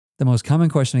The most common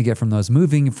question I get from those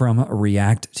moving from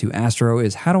React to Astro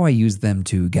is how do I use them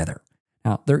together?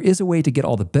 Now, there is a way to get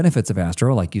all the benefits of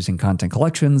Astro, like using content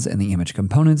collections and the image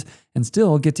components, and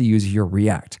still get to use your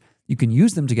React. You can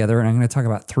use them together, and I'm going to talk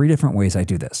about 3 different ways I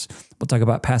do this. We'll talk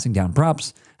about passing down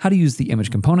props, how to use the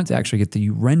image component to actually get the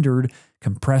rendered,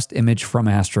 compressed image from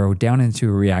Astro down into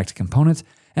a React component,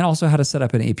 and also how to set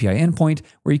up an API endpoint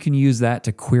where you can use that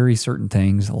to query certain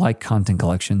things like content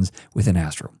collections within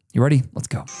Astro. You ready? Let's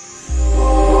go.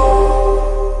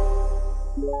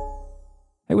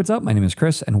 Hey, what's up? My name is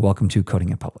Chris, and welcome to Coding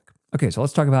in Public. Okay, so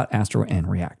let's talk about Astro and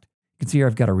React. You can see here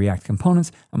I've got a React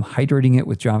components. I'm hydrating it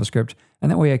with JavaScript, and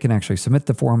that way I can actually submit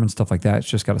the form and stuff like that. It's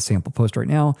just got a sample post right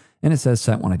now, and it says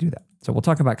sent when I do that. So we'll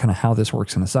talk about kind of how this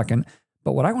works in a second.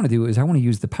 But what I want to do is I want to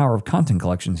use the power of content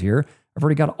collections here. I've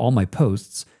already got all my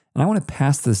posts, and I want to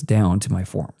pass this down to my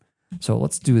form. So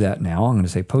let's do that now. I'm going to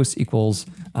say post equals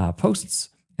posts,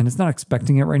 and it's not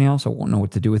expecting it right now, so it won't know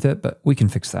what to do with it, but we can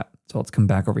fix that. So let's come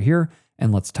back over here,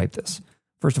 and let's type this.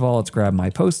 First of all, let's grab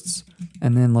my posts,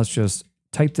 and then let's just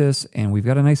type this, and we've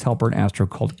got a nice helper in Astro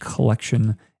called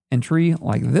collection entry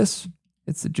like this.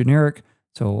 It's the generic,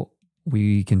 so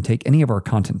we can take any of our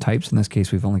content types. In this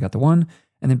case, we've only got the one.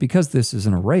 And then because this is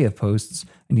an array of posts,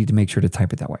 I need to make sure to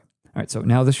type it that way. All right, so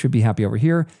now this should be happy over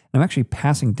here. And I'm actually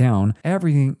passing down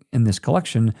everything in this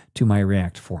collection to my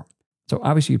React form. So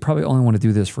obviously you probably only want to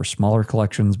do this for smaller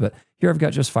collections, but here I've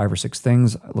got just 5 or 6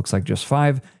 things. It looks like just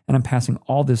 5, and I'm passing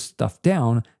all this stuff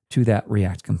down to that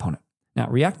React component. Now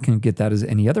React can get that as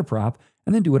any other prop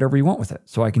and then do whatever you want with it.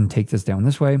 So I can take this down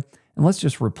this way, and let's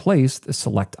just replace the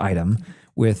select item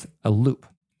with a loop.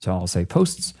 So I'll say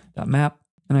posts.map,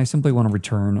 and I simply want to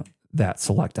return that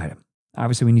select item.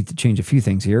 Obviously we need to change a few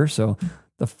things here. So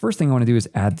the first thing I want to do is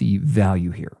add the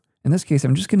value here. In this case,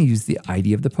 I'm just going to use the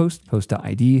ID of the post,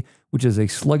 post.id, which is a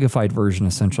slugified version,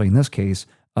 essentially, in this case,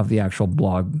 of the actual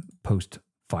blog post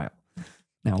file.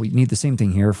 Now we need the same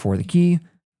thing here for the key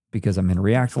because I'm in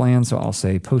React land. So I'll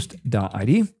say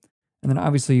post.id. And then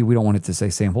obviously we don't want it to say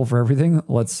sample for everything.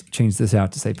 Let's change this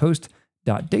out to say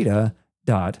post.data.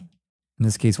 In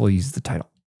this case, we'll use the title.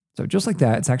 So just like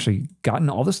that, it's actually gotten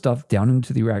all this stuff down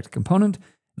into the React component.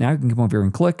 Now I can come over here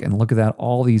and click, and look at that.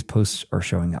 All these posts are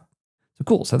showing up. So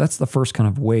cool. So that's the first kind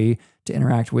of way to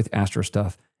interact with Astro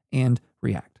stuff and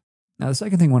React. Now, the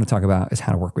second thing I want to talk about is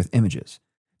how to work with images.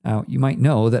 Now, you might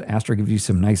know that Astro gives you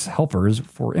some nice helpers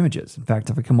for images. In fact,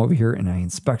 if I come over here and I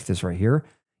inspect this right here,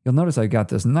 you'll notice I've got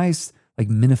this nice like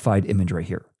minified image right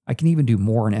here. I can even do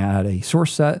more and add a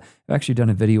source set. I've actually done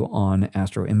a video on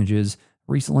Astro images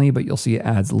recently, but you'll see it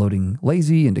adds loading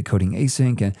lazy and decoding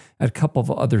async and a couple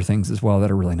of other things as well that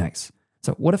are really nice.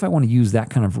 So what if I want to use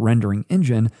that kind of rendering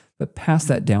engine, but pass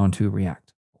that down to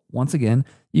React? Once again,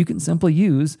 you can simply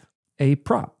use a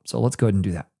prop. So let's go ahead and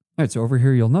do that. All right, so over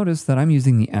here, you'll notice that I'm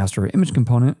using the Astro image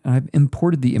component, and I've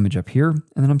imported the image up here, and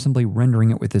then I'm simply rendering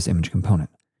it with this image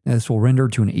component. Now this will render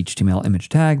to an HTML image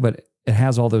tag, but it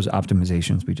has all those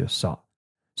optimizations we just saw.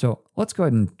 So let's go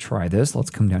ahead and try this. Let's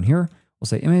come down here. We'll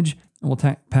say image, and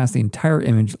we'll pass the entire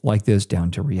image like this down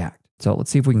to React. So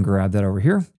let's see if we can grab that over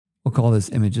here. We'll call this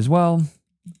image as well.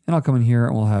 And I'll come in here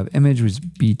and we'll have image which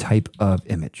be type of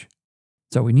image.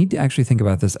 So we need to actually think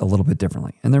about this a little bit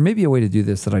differently. And there may be a way to do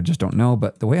this that I just don't know,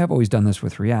 but the way I've always done this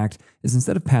with React is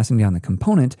instead of passing down the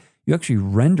component, you actually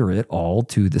render it all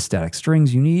to the static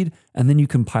strings you need, and then you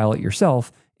compile it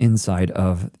yourself inside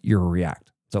of your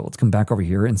React. So let's come back over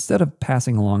here. Instead of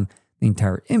passing along the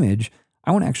entire image,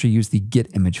 I want to actually use the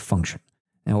get image function.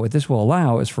 Now what this will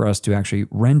allow is for us to actually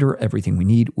render everything we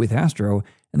need with Astro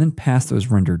and then pass those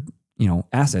rendered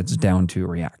assets down to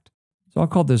React. So I'll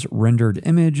call this rendered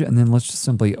image, and then let's just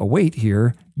simply await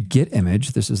here get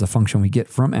image. This is a function we get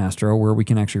from Astro where we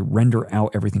can actually render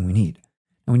out everything we need.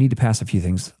 And we need to pass a few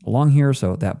things along here.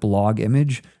 So that blog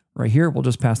image right here, we'll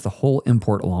just pass the whole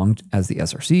import along as the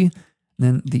SRC. And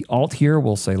then the alt here,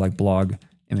 we'll say like blog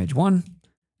image 1.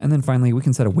 And then finally, we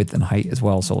can set a width and height as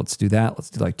well. So let's do that. Let's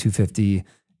do like 250,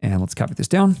 and let's copy this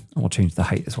down, and we'll change the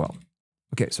height as well.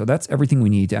 Okay, so that's everything we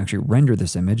need to actually render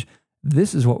this image.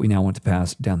 This is what we now want to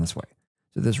pass down this way.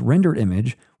 So this rendered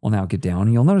image will now get down,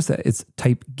 and you'll notice that it's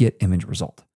type get image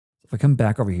result. If I come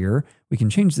back over here, we can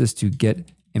change this to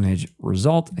get image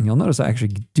result, and you'll notice I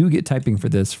actually do get typing for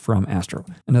this from Astro.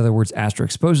 In other words, Astro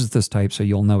exposes this type so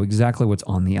you'll know exactly what's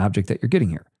on the object that you're getting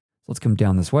here. So let's come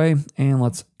down this way, and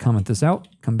let's comment this out,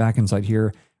 come back inside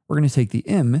here. We're going to take the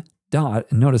im dot,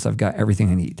 and notice I've got everything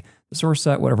I need. The source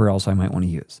set, whatever else I might want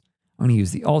to use. I'm going to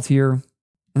use the alt here, and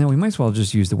then we might as well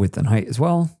just use the width and height as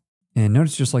well. And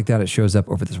notice just like that, it shows up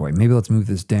over this way. Maybe let's move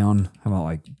this down. How about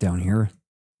like down here?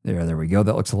 There we go.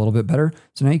 That looks a little bit better.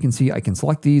 So now you can see I can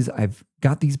select these. I've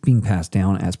got these being passed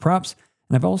down as props,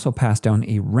 and I've also passed down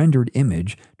a rendered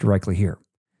image directly here.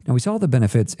 Now we saw the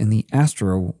benefits in the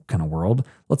Astro kind of world.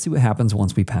 Let's see what happens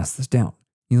once we pass this down.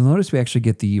 You'll notice we actually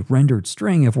get the rendered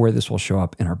string of where this will show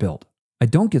up in our build. I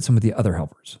don't get some of the other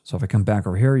helpers. So if I come back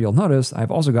over here, you'll notice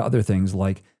I've also got other things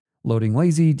like loading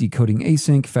lazy, decoding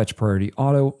async, fetch priority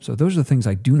auto. So those are the things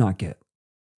I do not get.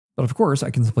 But of course, I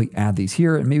can simply add these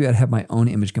here, and maybe I'd have my own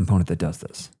image component that does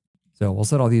this. So we'll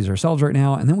set all these ourselves right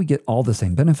now, and then we get all the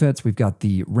same benefits. We've got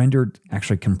the rendered,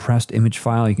 actually compressed image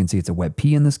file. You can see it's a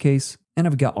WebP in this case. And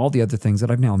I've got all the other things that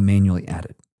I've now manually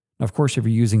added. Now, of course, if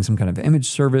you're using some kind of image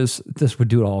service, this would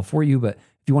do it all for you. But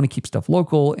if you want to keep stuff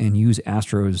local and use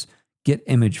Astro's get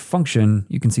image function,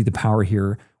 you can see the power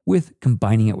here with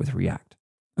combining it with React.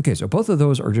 Okay, so both of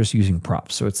those are just using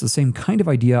props. So it's the same kind of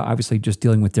idea, obviously just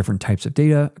dealing with different types of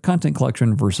data, a content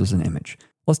collection versus an image.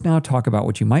 Let's now talk about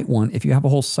what you might want if you have a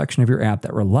whole section of your app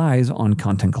that relies on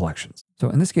content collections. So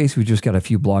in this case, we just got a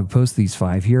few blog posts, these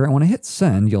 5 here. And when I hit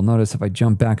send, you'll notice if I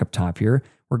jump back up top here,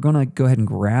 we're going to go ahead and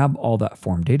grab all that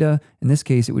form data. In this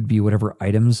case, it would be whatever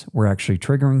items we're actually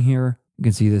triggering here. You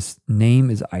can see this name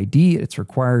is ID, it's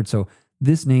required. So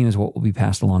this name is what will be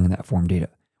passed along in that form data.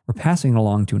 We're passing it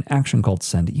along to an action called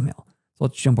send email. So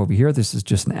let's jump over here. This is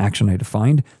just an action I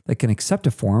defined that can accept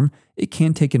a form. It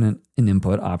can take an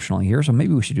input optionally here. So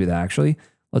maybe we should do that actually.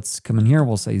 Let's come in here.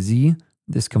 We'll say Z.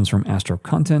 This comes from Astro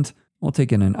content. We'll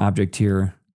take in an object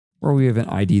here where we have an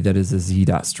ID that is a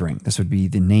Z.string. This would be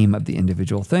the name of the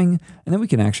individual thing. And then we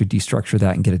can actually destructure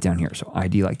that and get it down here. So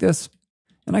ID like this.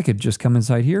 And I could just come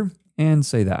inside here and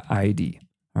say that ID.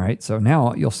 All right, so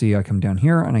now you'll see I come down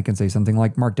here and I can say something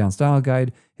like Markdown Style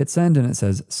Guide, hit send, and it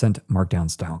says Sent Markdown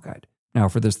Style Guide. Now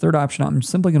for this third option, I'm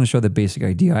simply going to show the basic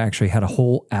idea. I actually had a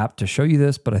whole app to show you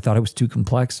this, but I thought it was too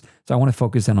complex. So I want to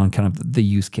focus in on kind of the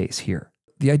use case here.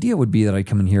 The idea would be that I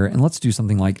come in here and let's do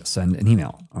something like send an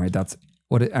email. All right, that's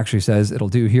what it actually says it'll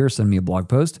do here, send me a blog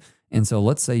post. And so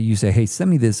let's say you say, hey,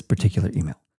 send me this particular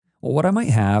email. Well, what I might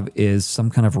have is some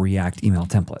kind of React email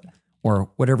template,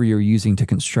 or whatever you're using to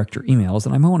construct your emails,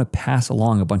 and I might want to pass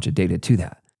along a bunch of data to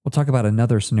that. We'll talk about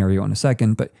another scenario in a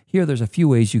second, but here there's a few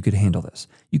ways you could handle this.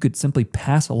 You could simply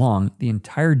pass along the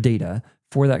entire data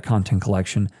for that content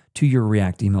collection to your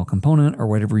React email component or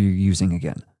whatever you're using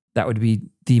again. That would be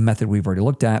the method we've already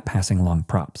looked at, passing along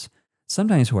props.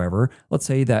 Sometimes, however, let's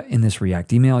say that in this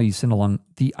React email, you send along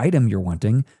the item you're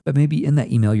wanting, but maybe in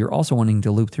that email, you're also wanting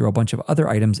to loop through a bunch of other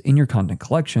items in your content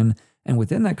collection, and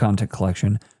within that content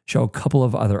collection, show a couple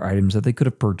of other items that they could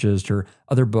have purchased or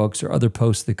other books or other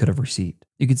posts they could have received.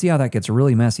 You can see how that gets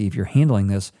really messy if you're handling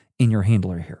this in your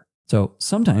handler here. So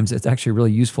sometimes it's actually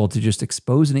really useful to just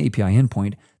expose an API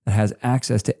endpoint that has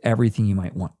access to everything you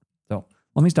might want. So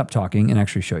let me stop talking and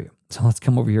actually show you. So let's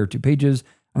come over here to Pages.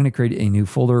 I'm going to create a new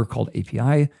folder called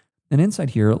API. And inside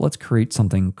here, let's create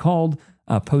something called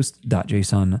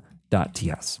post.json.ts.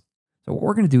 So what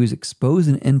we're going to do is expose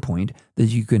an endpoint that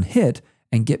you can hit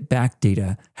and get back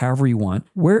data however you want,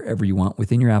 wherever you want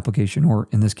within your application, or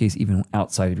in this case, even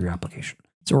outside of your application.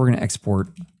 So we're going to export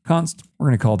const. We're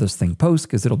going to call this thing post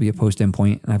because it'll be a post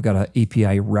endpoint. And I've got an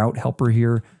API route helper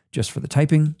here just for the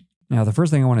typing. Now, the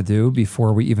first thing I want to do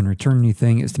before we even return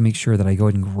anything is to make sure that I go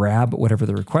ahead and grab whatever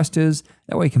the request is.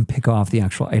 That way I can pick off the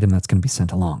actual item that's going to be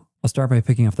sent along. I'll start by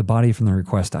picking off the body from the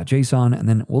request.json, and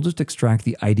then we'll just extract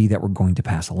the ID that we're going to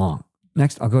pass along.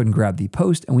 Next, I'll go ahead and grab the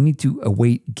post, and we need to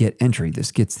await get entry.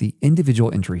 This gets the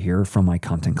individual entry here from my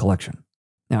content collection.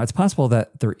 Now, it's possible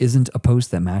that there isn't a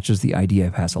post that matches the ID I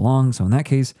pass along. So in that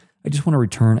case, I just want to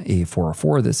return a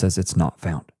 404 that says it's not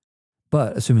found.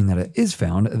 But assuming that it is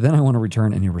found, then I want to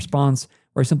return a new response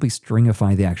where I simply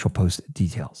stringify the actual post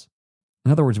details.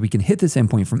 In other words, we can hit this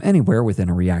endpoint from anywhere within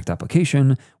a React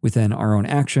application, within our own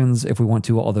actions if we want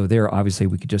to, although there, obviously,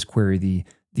 we could just query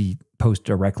the post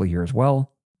directly here as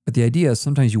well. But the idea is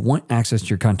sometimes you want access to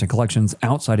your content collections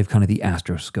outside of kind of the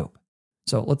Astro scope.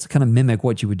 So let's kind of mimic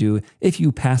what you would do if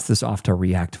you pass this off to a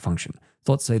React function.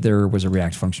 So let's say there was a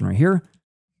React function right here,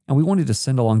 and we wanted to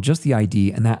send along just the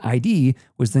ID, and that ID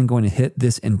was then going to hit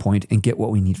this endpoint and get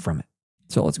what we need from it.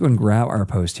 So let's go ahead and grab our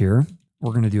post here.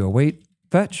 We're going to do await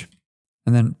fetch,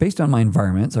 and then based on my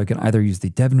environment, so I can either use the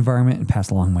dev environment and pass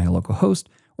along my local host,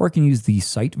 or I can use the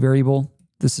site variable.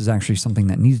 This is actually something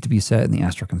that needs to be set in the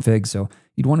Astro config. So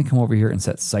you'd want to come over here and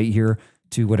set site here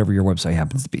to whatever your website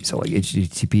happens to be. So like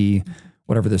HTTP,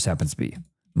 whatever this happens to be,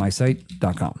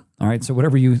 mysite.com. All right, so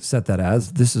whatever you set that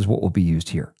as, this is what will be used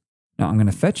here. Now I'm going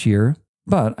to fetch here,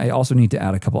 but I also need to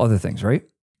add a couple other things, right?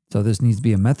 So this needs to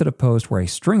be a method of post where I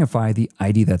stringify the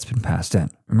ID that's been passed in.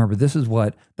 Remember, this is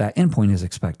what that endpoint is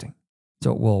expecting.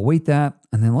 So we'll await that.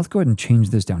 And then let's go ahead and change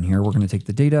this down here. We're going to take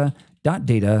the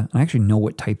data.data. I actually know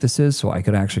what type this is, so I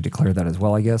could actually declare that as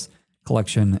well, I guess.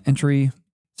 Collection entry,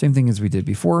 same thing as we did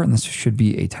before. And this should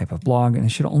be a type of blog, and it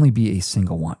should only be a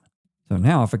single one. So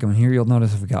now if I come in here, you'll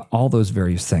notice we've got all those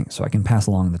various things. So I can pass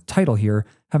along the title here.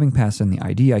 Having passed in the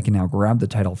ID, I can now grab the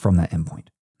title from that endpoint.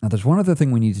 Now there's one other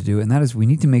thing we need to do, and that is we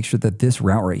need to make sure that this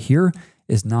route right here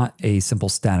is not a simple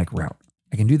static route.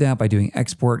 I can do that by doing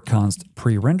export const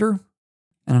pre-render,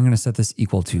 and I'm going to set this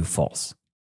equal to false.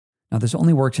 Now this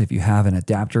only works if you have an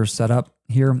adapter set up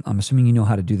here. I'm assuming you know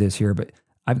how to do this here, but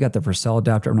I've got the Vercel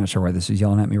adapter. I'm not sure why this is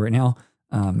yelling at me right now.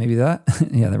 Maybe that.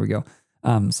 Yeah, there we go.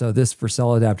 So this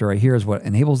Vercel adapter right here is what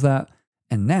enables that.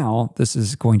 And now this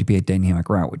is going to be a dynamic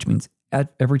route, which means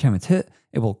every time it's hit,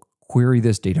 it will query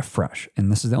this data fresh.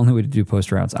 And this is the only way to do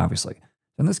post routes, obviously.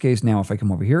 In this case, now if I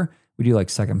come over here, we do like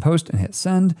second post and hit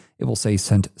send, it will say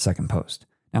sent second post.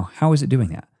 Now, how is it doing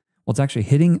that? Well, it's actually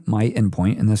hitting my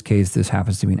endpoint. In this case, this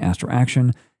happens to be an Astro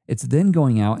action. It's then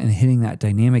going out and hitting that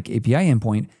dynamic API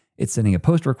endpoint. It's sending a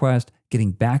post request,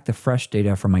 getting back the fresh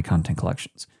data from my content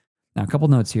collections. Now, a couple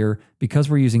notes here. Because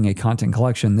we're using a content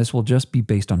collection, this will just be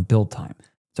based on build time.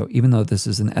 So even though this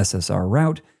is an SSR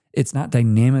route, it's not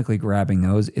dynamically grabbing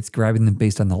those. It's grabbing them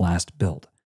based on the last build.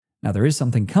 Now, there is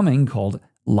something coming called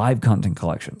live content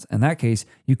collections. In that case,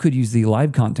 you could use the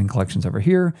live content collections over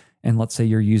here. And let's say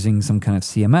you're using some kind of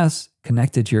CMS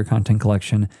connected to your content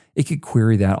collection. It could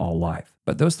query that all live.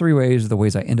 But those three ways are the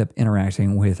ways I end up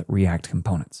interacting with React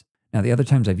components. Now, the other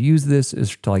times I've used this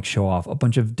is to like show off a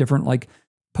bunch of different like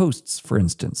posts, for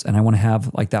instance. And I want to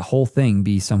have like that whole thing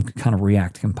be some kind of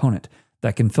React component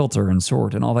that can filter and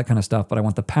sort and all that kind of stuff. But I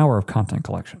want the power of content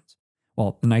collections.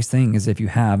 Well, the nice thing is if you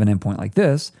have an endpoint like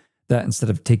this, that instead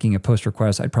of taking a post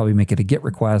request, I'd probably make it a GET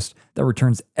request that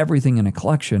returns everything in a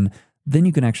collection. Then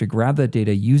you can actually grab that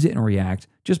data, use it in React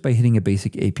just by hitting a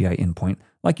basic API endpoint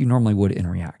like you normally would in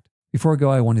React. Before I go,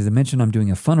 I wanted to mention I'm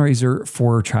doing a fundraiser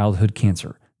for childhood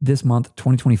cancer this month,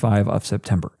 2025 of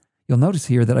September. You'll notice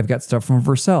here that I've got stuff from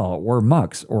Vercel or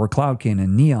Mux or Cloud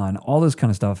Cannon, Neon, all this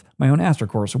kind of stuff, my own Astro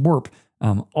course, Warp.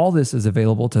 All this is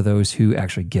available to those who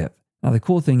actually give. Now, the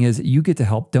cool thing is you get to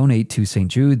help donate to St.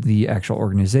 Jude, the actual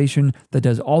organization that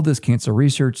does all this cancer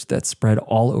research that's spread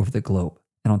all over the globe.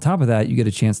 And on top of that, you get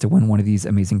a chance to win one of these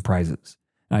amazing prizes.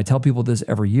 And I tell people this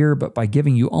every year, but by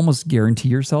giving, you almost guarantee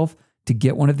yourself to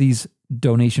get one of these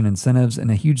donation incentives.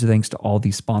 And a huge thanks to all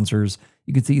these sponsors.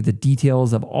 You can see the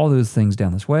details of all those things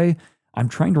down this way. I'm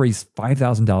trying to raise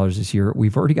 $5,000 this year.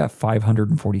 We've already got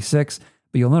 546,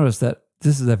 but you'll notice that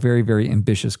this is a very, very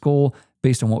ambitious goal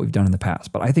based on what we've done in the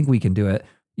past, but I think we can do it.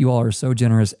 You all are so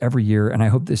generous every year, and I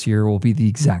hope this year will be the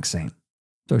exact same.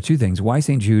 So two things, why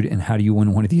St. Jude and how do you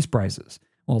win one of these prizes?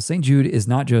 Well, St. Jude is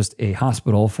not just a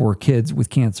hospital for kids with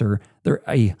cancer, they're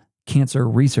a cancer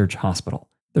research hospital.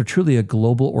 They're truly a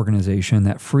global organization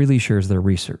that freely shares their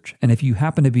research. And if you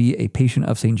happen to be a patient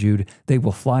of St. Jude, they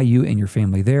will fly you and your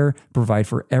family there, provide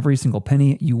for every single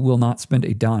penny. You will not spend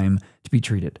a dime to be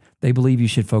treated. They believe you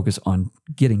should focus on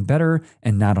getting better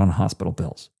and not on hospital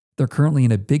bills. They're currently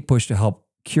in a big push to help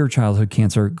cure childhood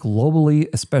cancer globally,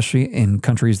 especially in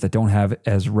countries that don't have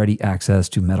as ready access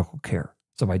to medical care.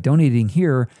 So by donating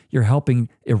here, you're helping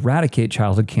eradicate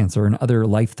childhood cancer and other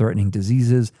life-threatening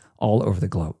diseases all over the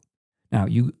globe. Now,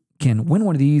 you can win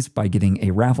one of these by getting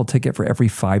a raffle ticket for every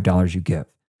 $5 you give.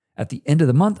 At the end of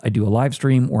the month, I do a live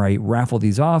stream where I raffle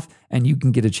these off, and you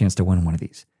can get a chance to win one of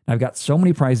these. Now, I've got so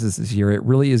many prizes this year, it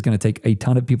really is going to take a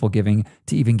ton of people giving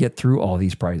to even get through all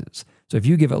these prizes. So if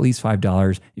you give at least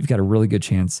 $5, you've got a really good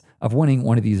chance of winning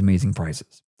one of these amazing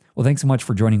prizes. Well, thanks so much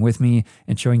for joining with me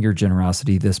and showing your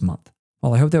generosity this month.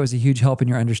 Well, I hope that was a huge help in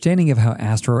your understanding of how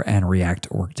Astro and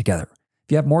React work together.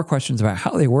 If you have more questions about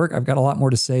how they work, I've got a lot more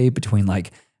to say between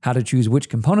like how to choose which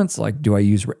components, like do I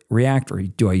use React or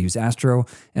do I use Astro,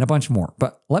 and a bunch more.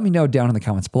 But let me know down in the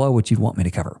comments below what you'd want me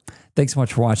to cover. Thanks so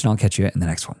much for watching. I'll catch you in the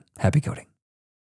next one. Happy coding.